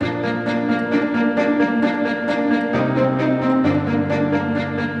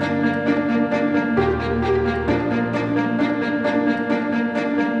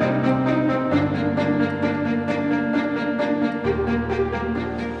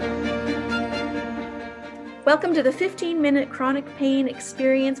Welcome to the 15-Minute Chronic Pain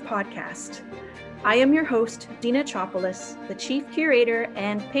Experience podcast. I am your host, Dina Chopoulos, the Chief Curator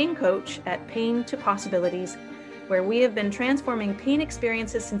and Pain Coach at Pain to Possibilities, where we have been transforming pain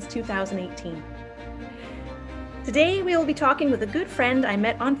experiences since 2018. Today, we will be talking with a good friend I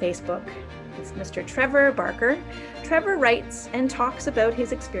met on Facebook. It's Mr. Trevor Barker. Trevor writes and talks about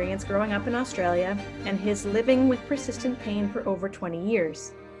his experience growing up in Australia and his living with persistent pain for over 20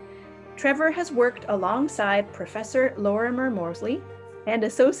 years. Trevor has worked alongside Professor Lorimer Morsley and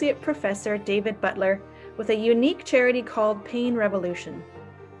Associate Professor David Butler with a unique charity called Pain Revolution.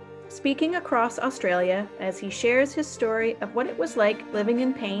 Speaking across Australia as he shares his story of what it was like living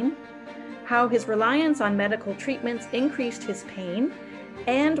in pain, how his reliance on medical treatments increased his pain,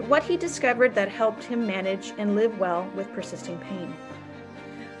 and what he discovered that helped him manage and live well with persisting pain.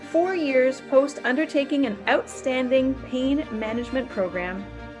 4 years post undertaking an outstanding pain management program,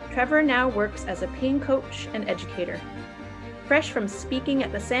 Trevor now works as a pain coach and educator. Fresh from speaking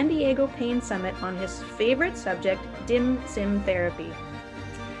at the San Diego Pain Summit on his favorite subject, dim sim therapy.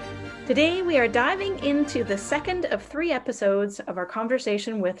 Today, we are diving into the second of 3 episodes of our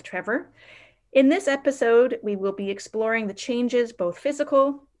conversation with Trevor. In this episode, we will be exploring the changes, both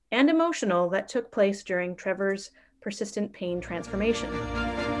physical and emotional, that took place during Trevor's persistent pain transformation.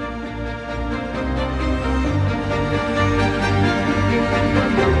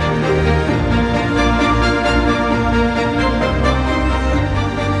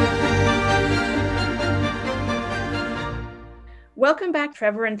 Welcome back,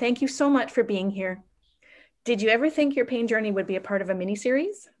 Trevor, and thank you so much for being here. Did you ever think your pain journey would be a part of a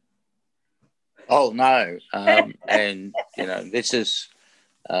mini-series? Oh, no. And, you know, this is,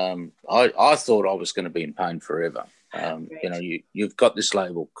 I thought I was going to be in pain forever. Right. You know, you've got this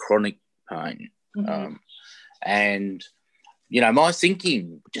label, chronic pain. Mm-hmm. And, you know, my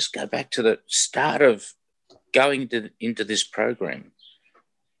thinking, just go back to the start of going into this program.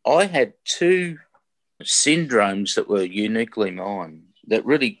 I had 2 syndromes that were uniquely mine that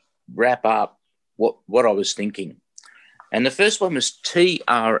really wrap up what I was thinking. And the first one was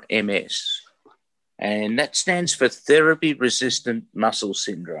TRMS. And that stands for therapy-resistant muscle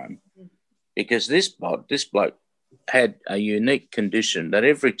syndrome, because this bloke had a unique condition that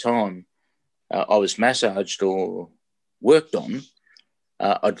every time I was massaged or worked on,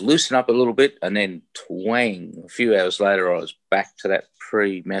 I'd loosen up a little bit and then twang. A few hours later, I was back to that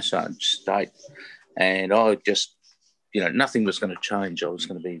pre-massage state. And I just, you know, nothing was going to change. I was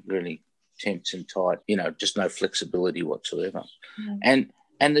going to be really tense and tight, you know, just no flexibility whatsoever. Mm.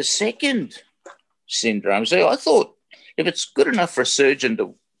 And the second syndrome. So I thought, if it's good enough for a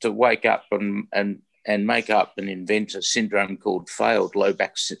surgeon to wake up and make up and invent a syndrome called failed low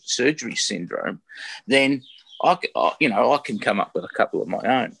back surgery syndrome, then I can come up with a couple of my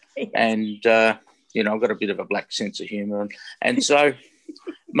own. Yes. And you know, I've got a bit of a black sense of humour, and so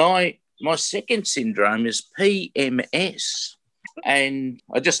my second syndrome is PMS. And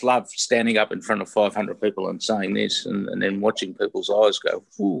I just love standing up in front of 500 people and saying this, and then watching people's eyes go,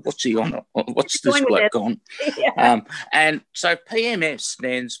 "Ooh, what's he on? What's this bloke on?" Yeah. And so PMS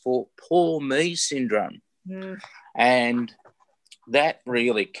stands for poor me syndrome. Mm. And that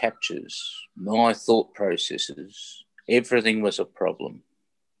really captures my thought processes. Everything was a problem.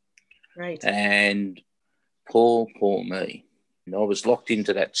 Right. And poor me. And I was locked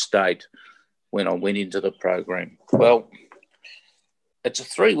into that state when I went into the program. Well, it's a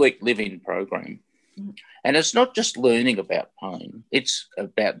 3-week live-in program, and it's not just learning about pain, it's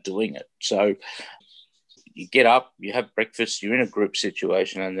about doing it. So you get up, you have breakfast, you're in a group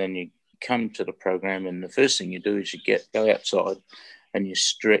situation, and then you come to the program, and the first thing you do is you go outside and you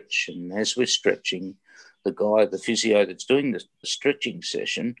stretch. And as we're stretching, the physio that's doing the stretching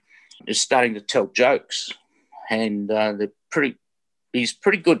session is starting to tell jokes, and he's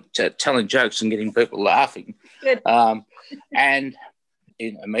pretty good at telling jokes and getting people laughing. Good. And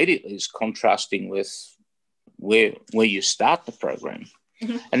it immediately is contrasting with where you start the program.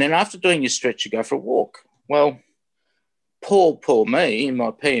 Mm-hmm. And then after doing your stretch, you go for a walk. Well, poor me, in my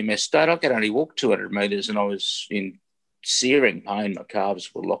PMS state, I could only walk 200 metres, and I was in searing pain. My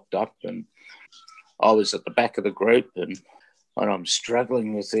calves were locked up, and I was at the back of the group, and I'm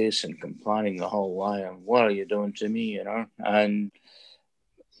struggling with this and complaining the whole way. And what are you doing to me, you know? And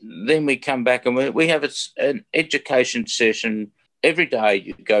then we come back and we have an education session. Every day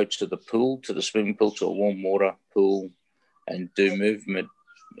you go to the pool, to the swimming pool, to a warm water pool, and do movement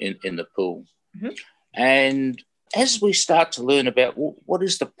in the pool. Mm-hmm. And as we start to learn about what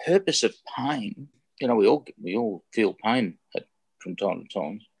is the purpose of pain, you know, we all feel pain from time to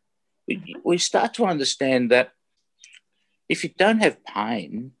time. We start to understand that if you don't have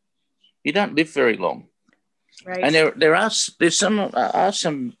pain, you don't live very long. Right. And there's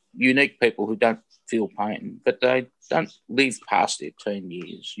some unique people who don't feel pain, but they don't live past their teen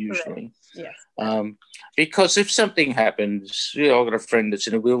years usually. Yes. Because if something happens, I've got a friend that's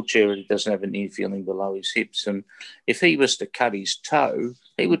in a wheelchair and he doesn't have a near feeling below his hips, and if he was to cut his toe,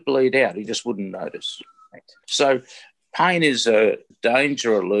 he would bleed out. He just wouldn't notice. Right. So pain is a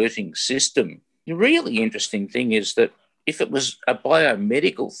danger alerting system. The really interesting thing is that if it was a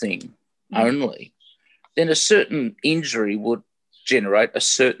biomedical thing only, then a certain injury would generate a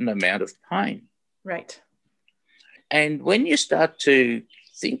certain amount of pain. Right. And when you start to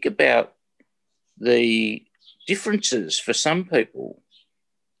think about the differences for some people,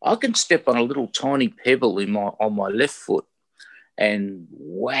 I can step on a little tiny pebble on my left foot and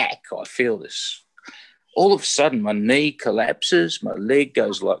whack, I feel this. All of a sudden, my knee collapses, my leg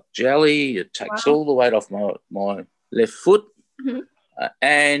goes like jelly, it takes all the weight off my left foot.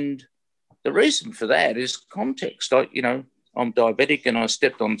 And the reason for that is context. I'm diabetic and I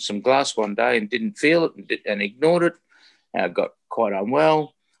stepped on some glass one day and didn't feel it and ignored it. And I got quite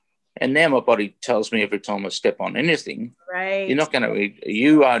unwell. And now my body tells me every time I step on anything, right,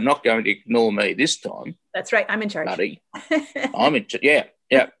 you are not going to ignore me this time. That's right. I'm in charge. Buddy. I'm in charge.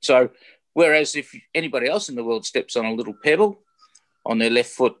 Yeah. So whereas if anybody else in the world steps on a little pebble on their left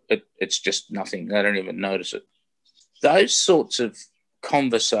foot, it's just nothing. They don't even notice it. Those sorts of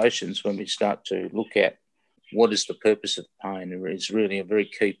conversations, when we start to look at what is the purpose of pain, is really a very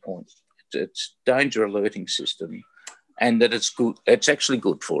key point. It's danger alerting system, and that it's good. It's actually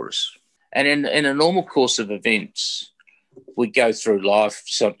good for us. And in a normal course of events, we go through life,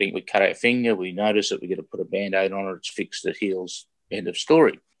 we cut our finger, we notice it, we get to put a Band-Aid on it, it's fixed, it heals, end of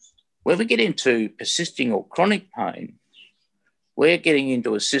story. When we get into persisting or chronic pain, we're getting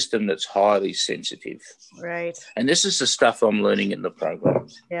into a system that's highly sensitive. Right. And this is the stuff I'm learning in the program.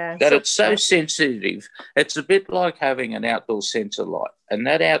 Yeah. That it's so sensitive. It's a bit like having an outdoor sensor light. And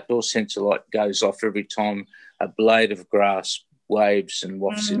that outdoor sensor light goes off every time a blade of grass waves and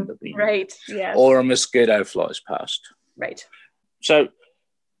wafts in the wind. Right. Yeah. Or a mosquito flies past. Right. So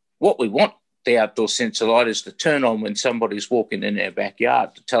what we want the outdoor sensor light is to turn on when somebody's walking in our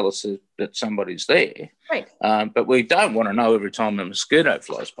backyard to tell us that somebody's there. Right. But we don't want to know every time a mosquito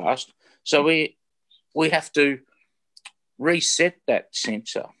flies past. So we have to reset that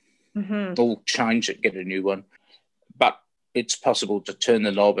sensor or change it, get a new one. But it's possible to turn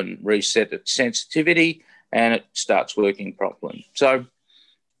the knob and reset its sensitivity and it starts working properly. So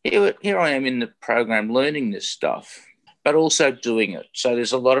here I am in the program learning this stuff, but also doing it. So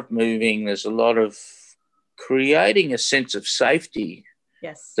there's a lot of moving, there's a lot of creating a sense of safety.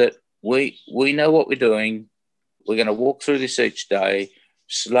 Yes. That we know what we're doing. We're going to walk through this each day,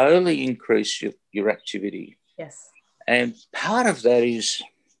 slowly increase your activity. Yes. And part of that is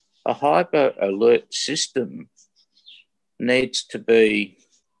a hyper alert system needs to be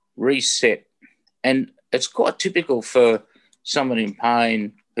reset. And it's quite typical for someone in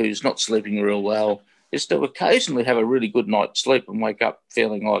pain who's not sleeping real well is to occasionally have a really good night's sleep and wake up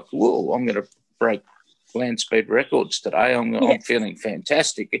feeling like, whoa, I'm going to break land speed records today. I'm feeling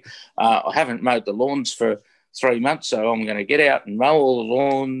fantastic. I haven't mowed the lawns for 3 months, so I'm going to get out and mow all the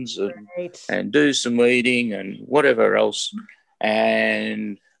lawns and do some weeding and whatever else.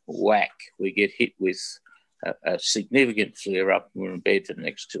 And whack, we get hit with a significant flare up. We're in bed for the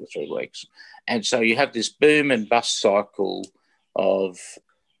next 2 or 3 weeks. And so you have this boom and bust cycle of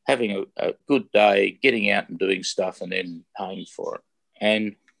having a good day, getting out and doing stuff and then paying for it.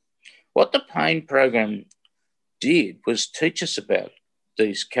 And what the pain program did was teach us about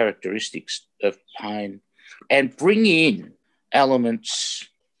these characteristics of pain and bring in elements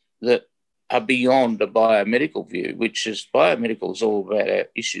that are beyond a biomedical view, which is biomedical is all about our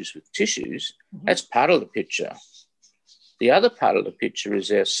issues with tissues. That's part of the picture. The other part of the picture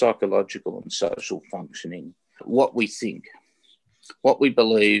is our psychological and social functioning, what we think, what we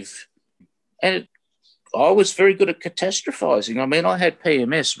believe. And I was very good at catastrophizing. I mean, I had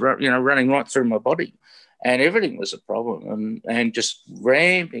PMS, running right through my body and everything was a problem and just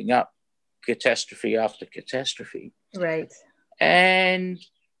ramping up catastrophe after catastrophe. Right. And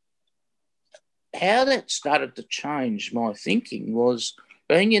how that started to change my thinking was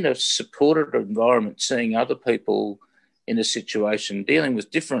being in a supported environment, seeing other people in a situation, dealing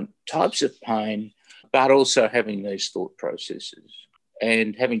with different types of pain, but also having these thought processes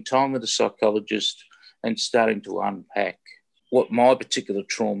and having time with a psychologist and starting to unpack what my particular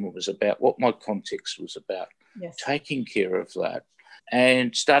trauma was about, what my context was about, taking care of that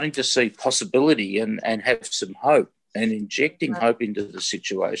and starting to see possibility and have some hope and injecting hope into the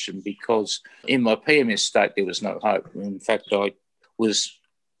situation, because in my PMS state there was no hope. In fact, I was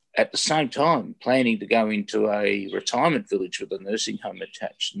at the same time planning to go into a retirement village with a nursing home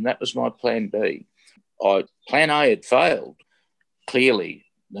attached. And that was my plan B. Plan A had failed. Clearly,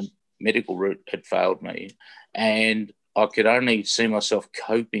 the medical route had failed me. And I could only see myself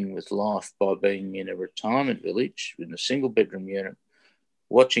coping with life by being in a retirement village in a single bedroom unit,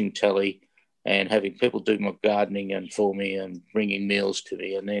 watching telly and having people do my gardening and for me and bringing meals to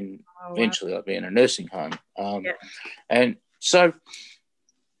me. And then eventually I'd be in a nursing home. And so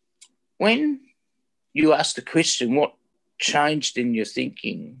when you ask the question, what changed in your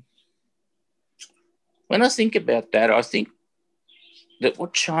thinking? When I think about that, I think that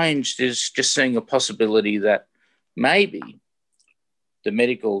what changed is just seeing a possibility that maybe the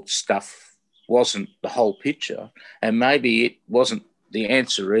medical stuff wasn't the whole picture, and maybe it wasn't the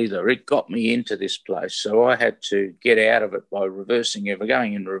answer either. It got me into this place, so I had to get out of it by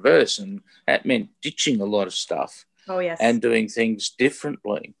going in reverse, and that meant ditching a lot of stuff. And doing things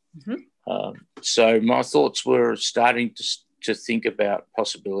differently. So my thoughts were starting to think about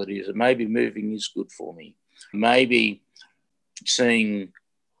possibilities, and maybe moving is good for me. Maybe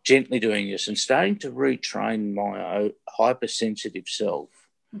gently doing this and starting to retrain my hypersensitive self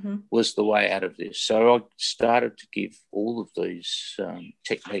was the way out of this. So I started to give all of these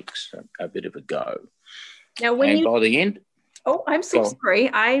techniques a bit of a go. Now, by the end... Oh, I'm so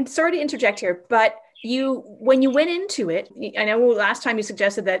sorry. I'm sorry to interject here, but when you went into it, I know last time you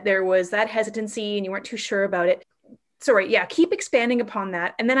suggested that there was that hesitancy and you weren't too sure about it. Sorry, yeah, keep expanding upon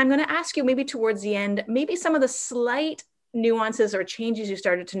that. And then I'm going to ask you maybe towards the end, maybe some of the slight nuances or changes you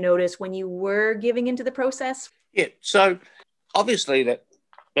started to notice when you were giving into the process. Yeah, so obviously that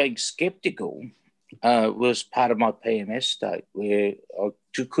being skeptical was part of my PMS state where I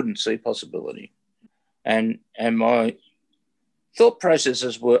couldn't see possibility. And my thought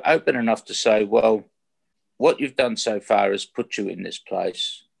processes were open enough to say, well, what you've done so far has put you in this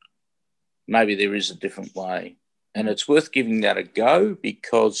place. Maybe there is a different way. And it's worth giving that a go,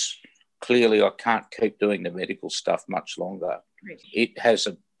 because clearly I can't keep doing the medical stuff much longer. Right. It has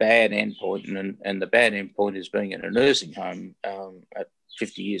a bad endpoint, and the bad endpoint is being in a nursing home at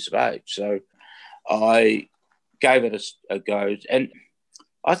 50 years of age. So I gave it a go. And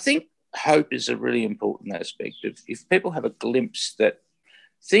I think hope is a really important aspect. If people have a glimpse that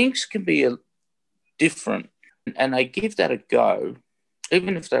things can be different and they give that a go,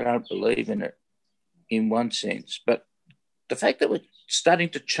 even if they don't believe in it in one sense, but the fact that we're starting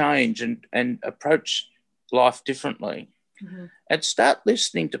to change and approach life differently, and start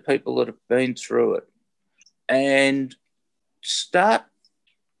listening to people that have been through it, and start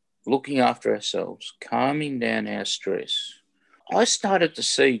looking after ourselves, calming down our stress, I started to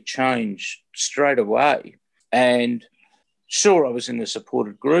see change straight away. And sure, I was in a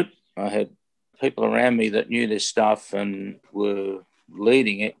supported group. I had people around me that knew their stuff and were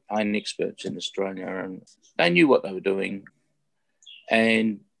leading pain experts in Australia, and they knew what they were doing.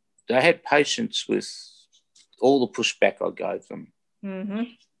 And they had patience with all the pushback I gave them.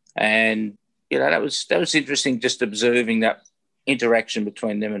 And, that was interesting, just observing that interaction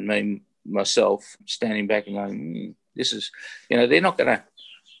between them and me, myself, standing back and going, this is, they're not going to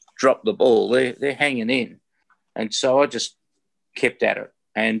drop the ball. They're hanging in. And so I just kept at it.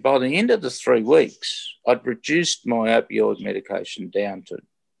 And by the end of the 3 weeks, I'd reduced my opioid medication down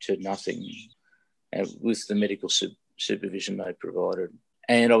to nothing with the medical supervision they provided.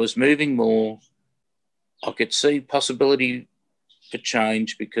 And I was moving more. I could see possibility for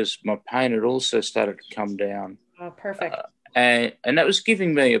change because my pain had also started to come down. Oh, perfect. And that was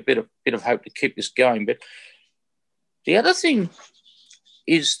giving me a bit of hope to keep this going. But the other thing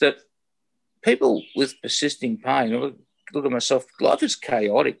is that people with persisting pain, look at myself, life is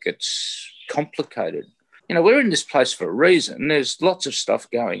chaotic. It's complicated. We're in this place for a reason. There's lots of stuff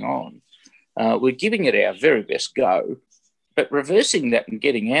going on. We're giving it our very best go, but reversing that and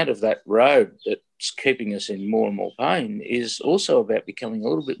getting out of that road that's keeping us in more and more pain is also about becoming a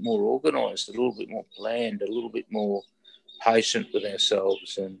little bit more organised, a little bit more planned, a little bit more patient with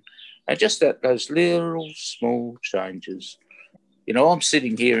ourselves, and just those little small changes. I'm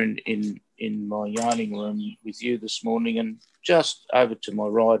sitting here in my yarning room with you this morning, and just over to my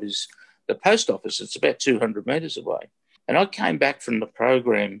right is the post office. It's about 200 metres away. And I came back from the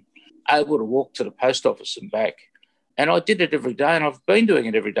program able to walk to the post office and back. And I did it every day, and I've been doing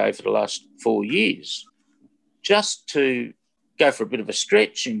it every day for the last 4 years, just to go for a bit of a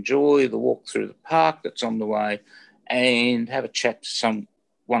stretch, enjoy the walk through the park that's on the way, and have a chat to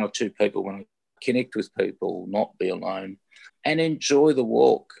one or two people when I connect with people, not be alone, and enjoy the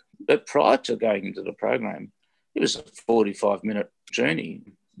walk. But prior to going into the program, it was a 45-minute journey,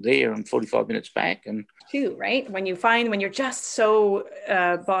 there and 45 minutes back. And too, right? When you're just so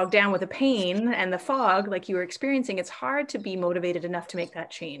bogged down with the pain and the fog like you were experiencing, it's hard to be motivated enough to make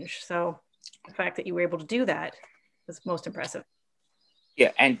that change. So the fact that you were able to do that was most impressive.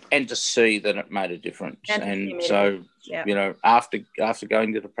 Yeah, and to see that it made a difference. And so, yeah. you know, after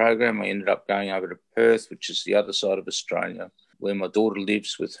going to the program, I ended up going over to Perth, which is the other side of Australia, where my daughter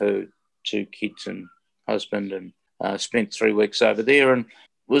lives with her 2 kids and husband, and spent 3 weeks over there and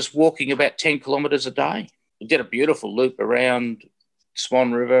was walking about 10 kilometres a day. We did a beautiful loop around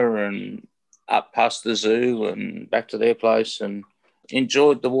Swan River and up past the zoo and back to their place, and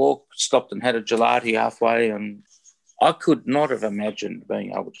enjoyed the walk, stopped and had a gelati halfway, and I could not have imagined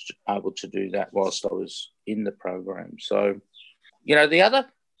being able to do that whilst I was in the program. So, you know, the other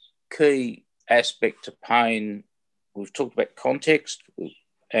key aspect to pain, we've talked about context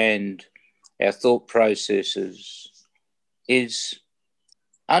and our thought processes, is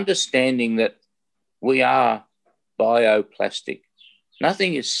understanding that we are bioplastic.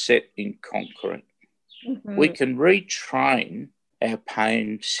 Nothing is set in concrete. Mm-hmm. We can retrain our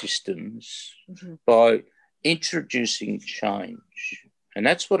pain systems by introducing change. And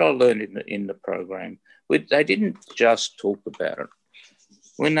that's what I learned in the program. They didn't just talk about it.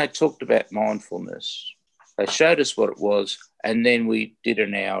 When they talked about mindfulness, they showed us what it was, and then we did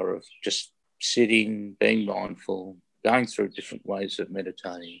an hour of just sitting, being mindful, going through different ways of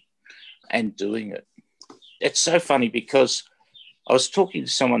meditating and doing it. It's so funny because I was talking to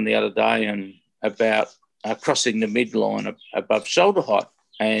someone the other day and about crossing the midline above shoulder height,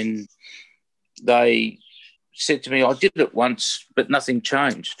 and they said to me, I did it once, but nothing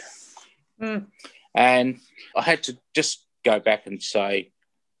changed. And I had to just go back and say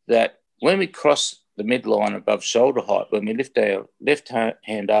that when we cross the midline above shoulder height, when we lift our left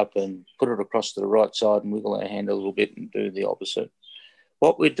hand up and put it across to the right side and wiggle our hand a little bit and do the opposite,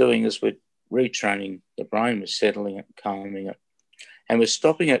 what we're doing is we're retraining the brain, we're settling it, calming it, and we're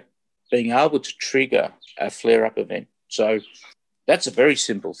stopping it being able to trigger a flare-up event. So that's a very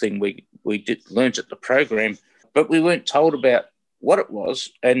simple thing we learned at the program, but we weren't told about what it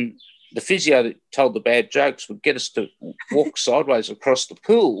was, and the physio that told the bad jokes would get us to walk sideways across the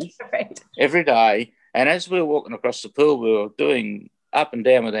pool every day. And as we were walking across the pool, we were doing up and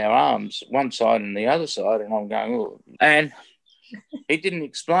down with our arms, one side and the other side, and I'm going, oh. And he didn't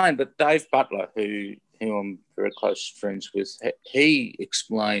explain, but Dave Butler, who I'm very close friends with, he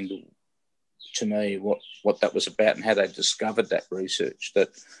explained to me what that was about and how they discovered that research, that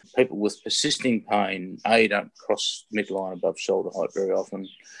people with persisting pain, don't cross midline above shoulder height very often,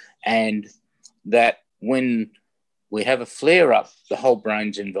 and that when we have a flare-up, the whole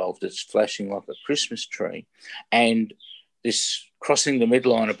brain's involved. It's flashing like a Christmas tree. And this crossing the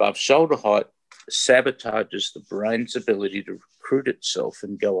midline above shoulder height sabotages the brain's ability to recruit itself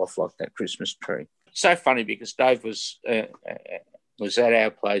and go off like that Christmas tree. It's so funny because Dave was at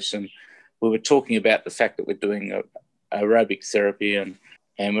our place and we were talking about the fact that we're doing aerobic therapy and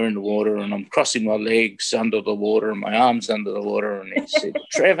we're in the water and I'm crossing my legs under the water and my arms under the water. And he said,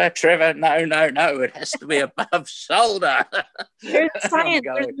 Trevor, no, it has to be above shoulder. There's science,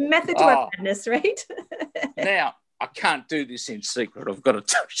 there's method to our madness, right? Now, I can't do this in secret. I've got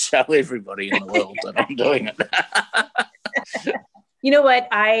to show everybody in the world that I'm doing it. You know what?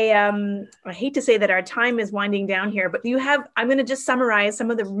 I hate to say that our time is winding down here, but I'm going to just summarize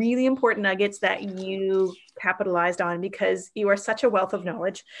some of the really important nuggets that you capitalized on because you are such a wealth of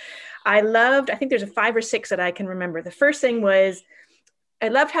knowledge. I think there's 5 or 6 that I can remember. The first thing was, I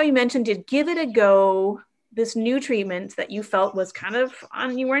loved how you mentioned to give it a go, this new treatment that you felt was kind of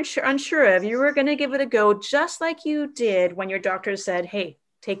you weren't unsure of. You were going to give it a go just like you did when your doctor said, hey,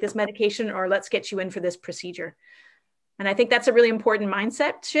 take this medication or let's get you in for this procedure. And I think that's a really important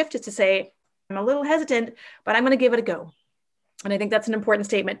mindset shift, is to say, I'm a little hesitant, but I'm going to give it a go. And I think that's an important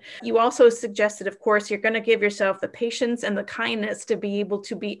statement. You also suggested, of course, you're going to give yourself the patience and the kindness to be able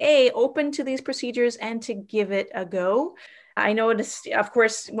to be open to these procedures and to give it a go. I noticed, of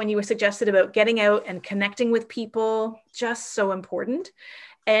course, when you were suggested about getting out and connecting with people, just so important.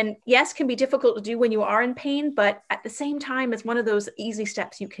 And yes, can be difficult to do when you are in pain, but at the same time, it's one of those easy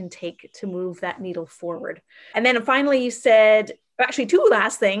steps you can take to move that needle forward. And then finally, you said, actually 2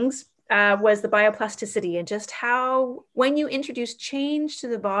 last things, was the bioplasticity and just how when you introduce change to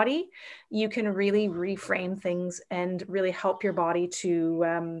the body, you can really reframe things and really help your body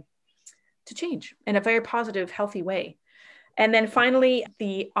to change in a very positive, healthy way. And then finally,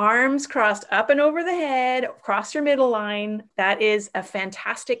 the arms crossed up and over the head, across your middle line. That is a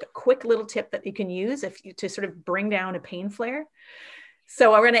fantastic, quick little tip that you can use to sort of bring down a pain flare.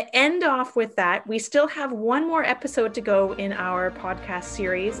 So we're going to end off with that. We still have one more episode to go in our podcast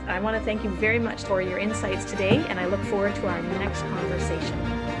series. I want to thank you very much for your insights today, and I look forward to our next conversation.